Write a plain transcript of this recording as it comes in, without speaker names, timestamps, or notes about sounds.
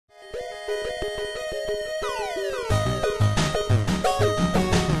Hey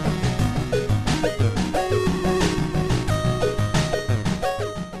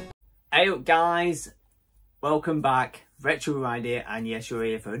up guys, welcome back, RetroRewind here, and yes, you're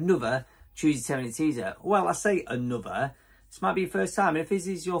here for another Tuesday 10-minute teaser. Well, I say another, this might be your first time, and if this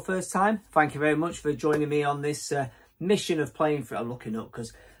is your first time, thank you very much for joining me on this mission of playing through, I'm looking up,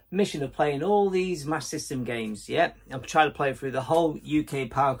 because mission of playing all these Master System games. Yep, I'm trying to play through the whole UK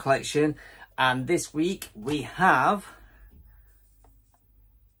Power Collection, and this week we have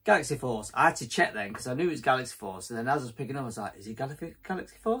Galaxy Force. I had to check then, because I knew it was Galaxy Force, and then as I was picking up, I was like, is it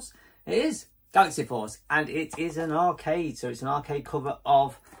Galaxy Force? It is Galaxy Force, and it is an arcade, so it's an arcade cover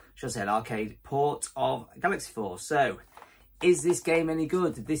of, should I say, an arcade port of Galaxy Force. So, is this game any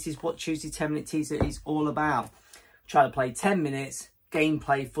good? This is what Tuesday 10-minute teaser is all about. Try to play 10 minutes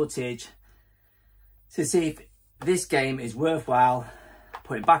gameplay footage to see if this game is worthwhile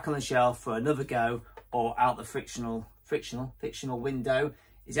putting back on the shelf for another go, or out the fictional window.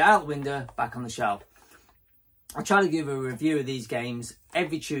 Is it out the window, back on the shelf? I try to give a review of these games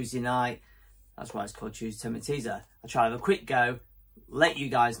every Tuesday night. That's why it's called Tuesday 10-minute teaser. I try to have a quick go, let you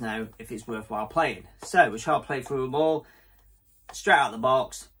guys know if it's worthwhile playing. So we'll try to play through them all straight out of the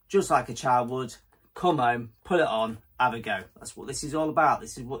box, just like a child would. Come home, put it on, have a go. That's what this is all about.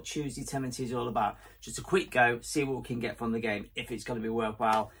 This is what Tuesday 10-minute teaser is all about. Just a quick go, see what we can get from the game, if it's going to be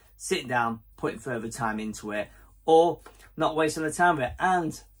worthwhile sitting down, putting further time into it, or not wasting the time with it.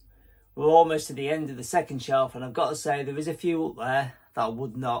 And we're almost to the end of the second shelf, and I've got to say there is a few up there that I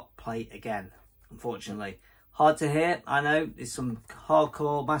would not play again, unfortunately. Hard to hear, I know. There's some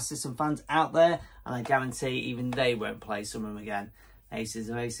hardcore Master System fans out there, and I guarantee even they won't play some of them again. Aces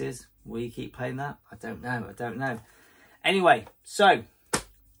of Aces, will you keep playing that? I don't know. Anyway, so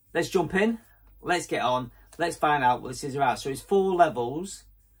let's jump in, let's get on, let's find out what this is about. So it's 4 levels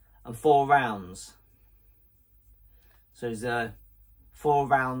and 4 rounds. So is there 4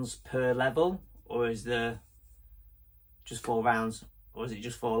 rounds per level, or is there just 4 rounds, or is it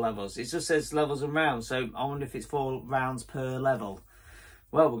just 4 levels? It just says levels and rounds, so I wonder if it's 4 rounds per level.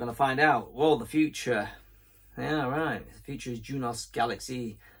 Well, we're going to find out. Well, the future. Yeah, right. The future is Junos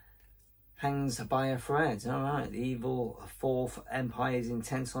Galaxy hangs by a thread. All right. The evil 4th Empire is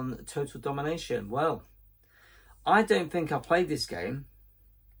intent on total domination. Well, I don't think I played this game.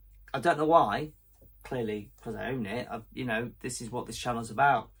 I don't know why. Clearly, because I own it. You know, this is what this channel's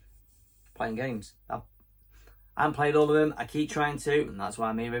about. Playing games. I haven't played all of them. I keep trying to, and that's why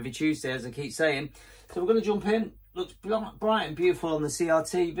I'm here every Tuesday, as I keep saying. So we're going to jump in. Looks bright and beautiful on the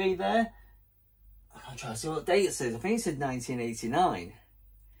CRTV there. I'm trying to see what date it says. I think it said 1989.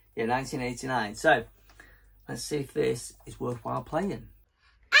 Yeah, 1989. So, let's see if this is worthwhile playing.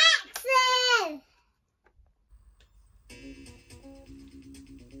 Action!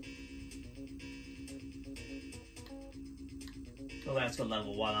 Well, that's got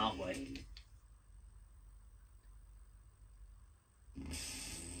level 1, aren't we?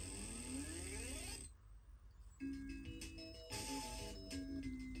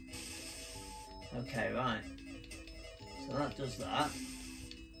 Okay, right. So that does that.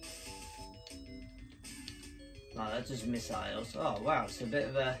 Right, that does missiles. Oh, wow, it's a bit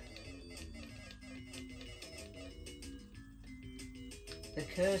of a... The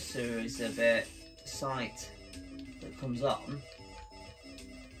cursor is a bit sight that comes on.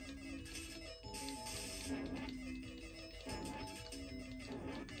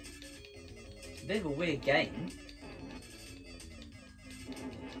 It's a bit of a weird game.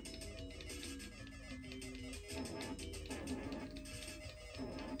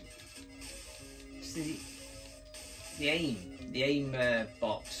 The aim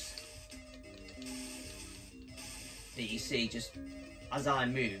box that you see, just as I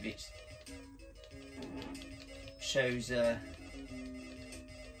move, it shows I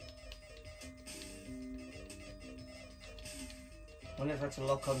wonder if I had to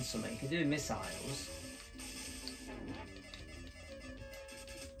lock on something. You can do missiles.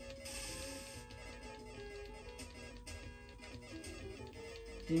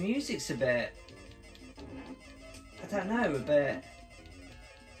 The music's a bit, I don't know, a bit,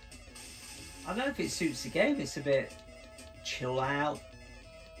 I don't know if it suits the game. It's a bit chill out.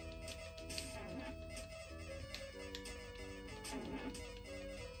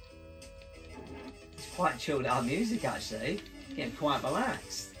 It's quite chilled out music actually, getting quite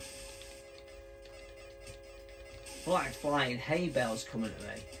relaxed. Black flying hay bales coming at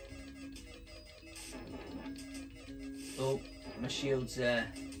me. Oh, my shield's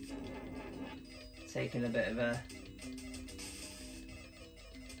taking a bit of a...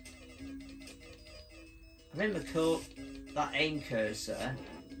 I remember that aim cursor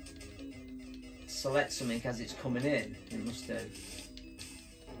select something as it's coming in. It must do.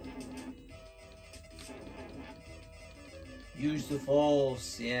 Use the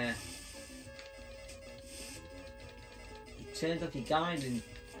force, yeah. It turned off your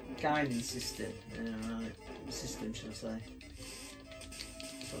guiding system. Right, system, should I say?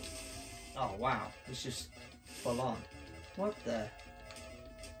 But, oh wow, it's just full on. What the?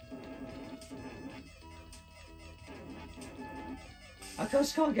 I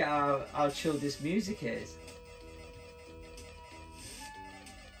just can't get how chill this music is.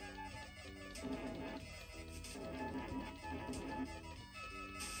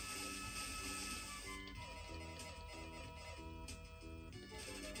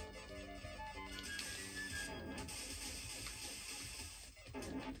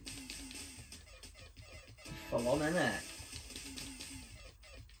 Full on, innit?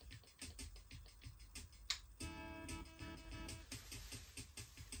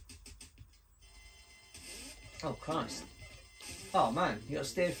 Oh Christ. Oh man, you gotta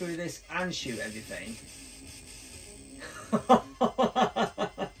steer through this and shoot everything.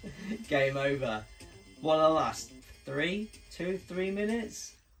 Game over. What'll last? 3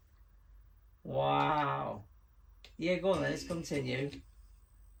 minutes? Wow. Yeah, go on then, let's continue.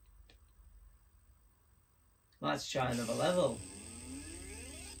 Let's try another level.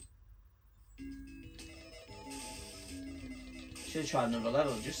 Should try another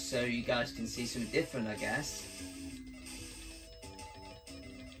level just so you guys can see something different, I guess.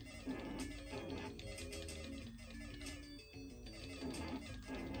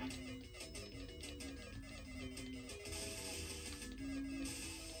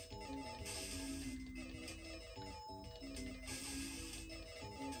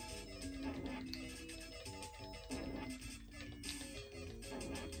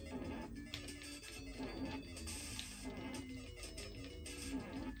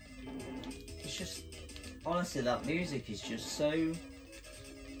 Just honestly, that music is just so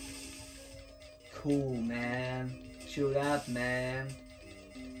cool, man. Chilled out, man.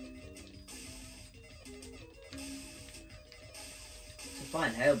 It's the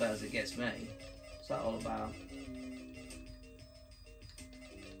flying hail bells that gets me. What's that all about?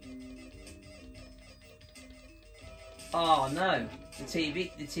 Oh no, the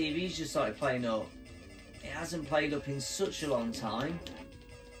TV's just started playing up. It hasn't played up in such a long time.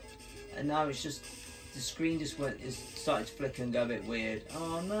 And now it's just, the screen just started to flicker and go a bit weird.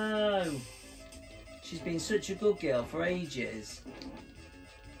 Oh no! She's been such a good girl for ages.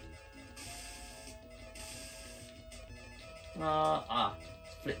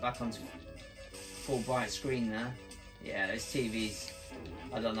 Flip back onto full bright screen there. Yeah, this TV's,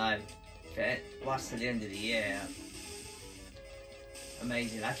 I don't know, if it lasts to the end of the year.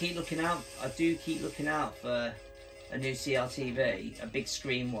 Amazing. I do keep looking out for a new CRTV, a big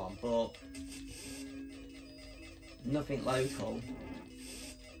screen one, but nothing local.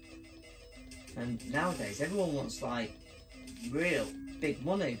 And nowadays everyone wants like real big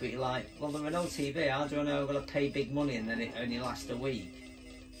money, but you're like, well, they're an old TV, how do I know I'm going to pay big money and then it only lasts a week?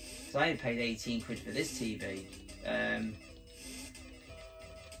 Because I only paid 18 quid for this TV. I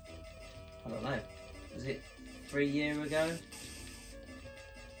don't know, was it 3 years ago?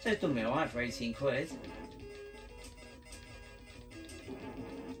 So it's done me alright for 18 quid.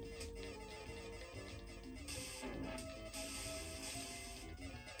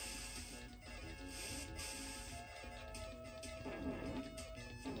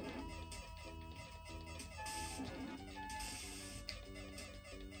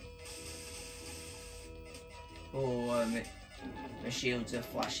 Oh, my shields are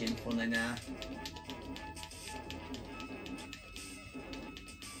flashing funny now.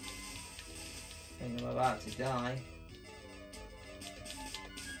 I think I'm about to die.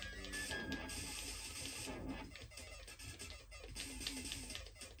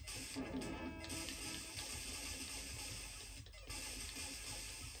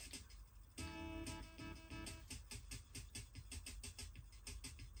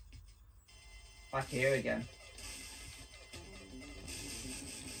 Back here again.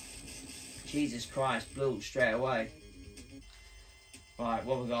 Jesus Christ, blew up straight away. Right,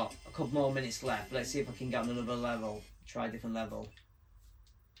 what have we got? A couple more minutes left. Let's see if I can get on another level. Try a different level.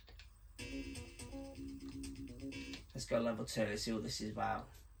 Let's go level 2, let's see what this is about.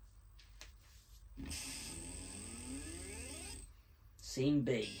 Scene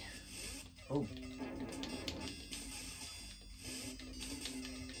B. Oh.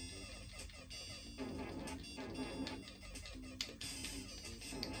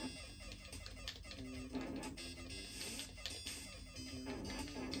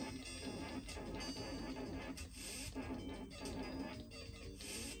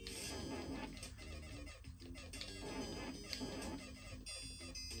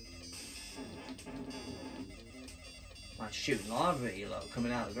 like shooting lava at you, like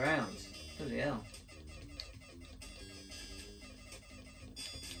coming out of the ground. Bloody hell.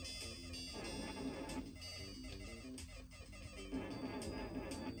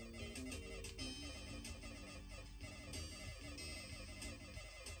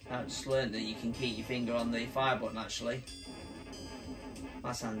 I just learned that you can keep your finger on the fire button actually.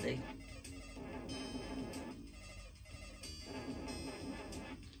 That's handy.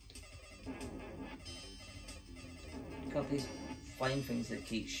 Got these flame things that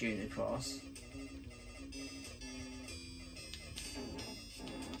keep shooting across.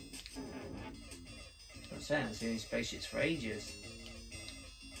 I'm saying, I've seen these spaceships for ages.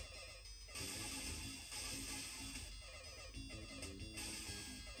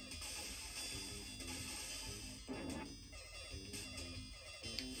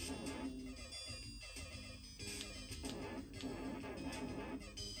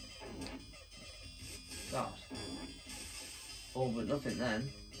 God. All but nothing then.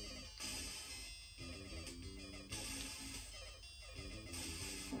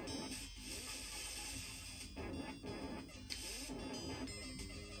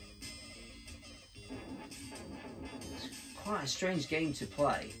 It's quite a strange game to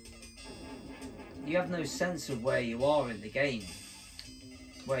play. You have no sense of where you are in the game.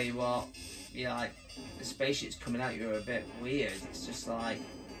 Where you are, you know, like the spaceships coming at you are a bit weird. It's just like,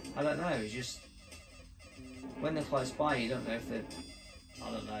 I don't know, it's just when they're close by, you don't know if they're,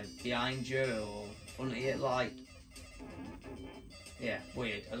 I don't know, behind you or in front of you. Like, yeah,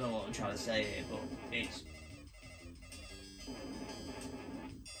 weird. I don't know what I'm trying to say here, but it's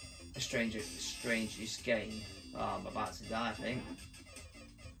a strangest game. Oh, I'm about to die, I think.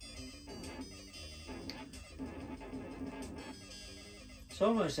 It's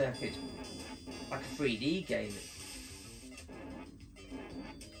almost like it's like a 3D game.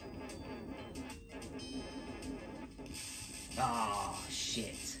 Ah, oh,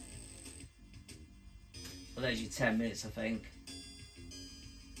 shit. Well, there's your 10 minutes, I think.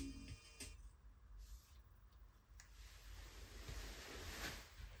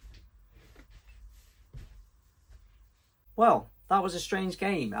 Well, that was a strange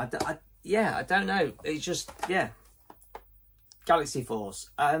game. Yeah, I don't know. It's just, yeah. Galaxy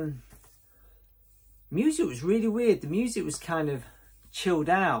Force. Music was really weird. The music was kind of chilled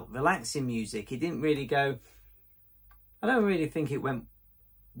out, relaxing music. It didn't really go... I don't really think it went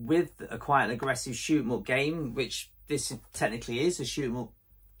with a quite an aggressive shoot 'em up game, which this technically is a shoot 'em up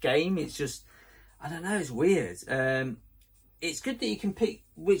game. It's just, I don't know, it's weird. It's good that you can pick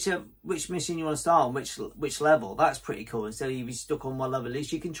which mission you want to start on, which level. That's pretty cool. Instead of you be stuck on one level, at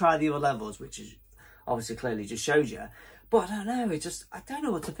least you can try the other levels, which is obviously clearly just shows you. But I don't know, I don't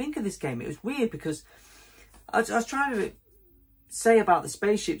know what to think of this game. It was weird because I was trying to say about the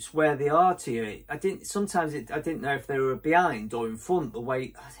spaceships where they are to you. I didn't know if they were behind or in front. The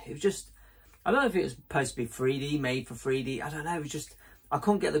way it was just, I don't know if it was supposed to be 3D, made for 3D. I don't know. It was just, I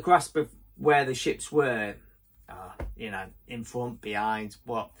couldn't get the grasp of where the ships were. You know, in front, behind,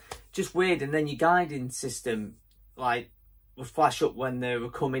 what, just weird. And then your guiding system like would flash up when they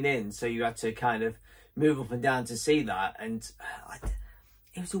were coming in, so you had to kind of move up and down to see that. And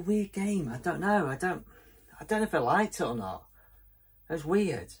it was a weird game. I don't know. I don't know if I liked it or not. It was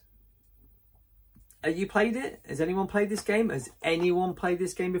weird. Have you played it? Has anyone played this game? Has anyone played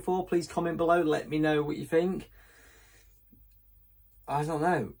this game before? Please comment below. Let me know what you think. I don't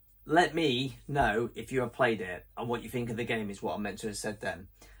know. Let me know if you have played it and what you think of the game is what I meant to have said then.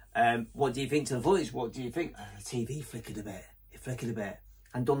 What do you think to the footage? What do you think? The TV flickered a bit. It flickered a bit.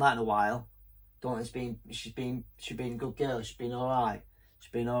 I haven't done that in a while. She's been a good girl. She's been alright.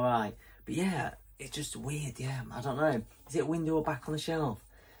 She's been alright. But yeah, it's just weird, yeah. I don't know. Is it a window or back on the shelf?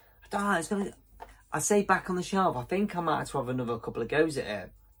 I don't know. I say back on the shelf. I think I might have to have another couple of goes at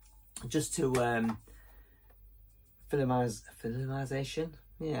it. Just to filmization.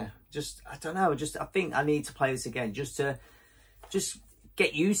 Yeah. I don't know. I think I need to play this again. Just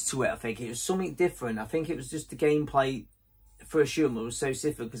get used to it, I think. It was something different. I think it was just the gameplay for a shoot 'em up was so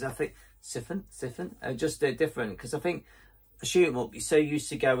different, because I think different, because I think a shoot 'em up, you're so used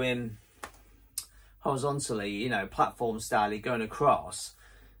to going horizontally, you know, platform style, going across,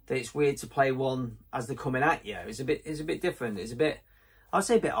 that it's weird to play one as they're coming at you. It's a bit different. It's a bit, I'd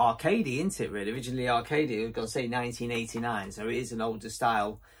say a bit arcadey, isn't it, really? Originally arcadey, I've got to say 1989, so it is an older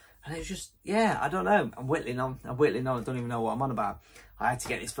style. And it was just, yeah, I don't know. I'm whittling on. I don't even know what I'm on about. I had to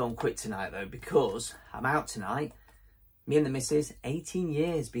get this film quick tonight, though, because I'm out tonight. Me and the missus, 18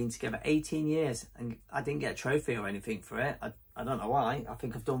 years, been together 18 years. And I didn't get a trophy or anything for it. I don't know why. I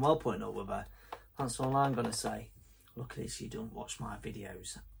think I've done well putting up with her. That's all I'm going to say. Luckily, she don't watch my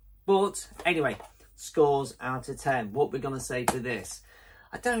videos. But, anyway, scores out of 10. What we're going to say for this.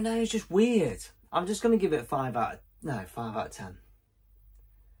 I don't know, it's just weird. I'm just going to give it a 5 out of 10.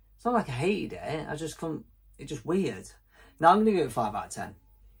 It's not like I hated it. I just couldn't, it's just weird. Now I'm going to give it a 5 out of 10.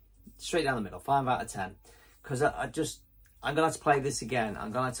 Straight down the middle, 5 out of 10. Because I'm going to have to play this again.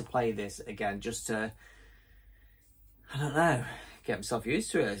 I'm going to have to play this again just to, I don't know, get myself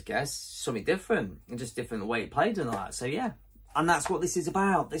used to it, I guess. Something different. And just different the way it played and all that. So yeah. And that's what this is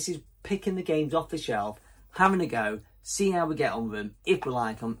about. This is picking the games off the shelf, having a go, see how we get on with them, if we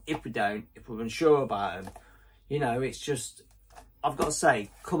like them, if we don't, if we're unsure about them. You know, it's just, I've got to say,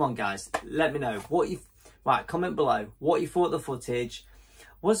 come on guys, let me know what you, right, comment below what you thought of the footage.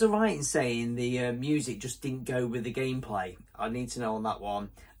 Was I right in saying the music just didn't go with the gameplay? I need to know on that one.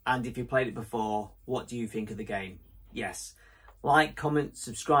 And if you played it before, what do you think of the game? Yes. Like, comment,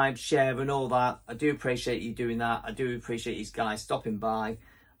 subscribe, share and all that. I do appreciate you doing that. I do appreciate you guys stopping by,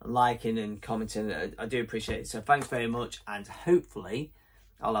 liking and commenting. I do appreciate it. So thanks very much. And hopefully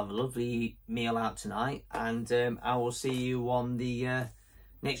I'll have a lovely meal out tonight. And I will see you on the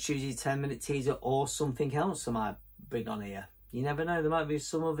next Tuesday 10-minute teaser or something else I might bring on here. You never know. There might be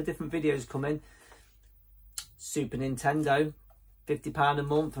some other different videos coming. Super Nintendo, £50 a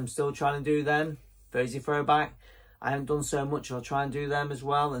month. I'm still trying to do them. Thursday throwback. I haven't done so much. I'll try and do them as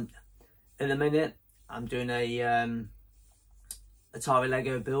well. And in a minute, I'm doing a Atari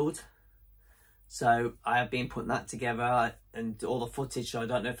Lego build. So I have been putting that together and all the footage. So I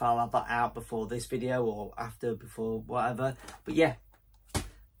don't know if I'll have that out before this video or after, before whatever. But yeah,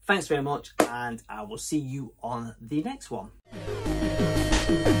 thanks very much. And I will see you on the next one.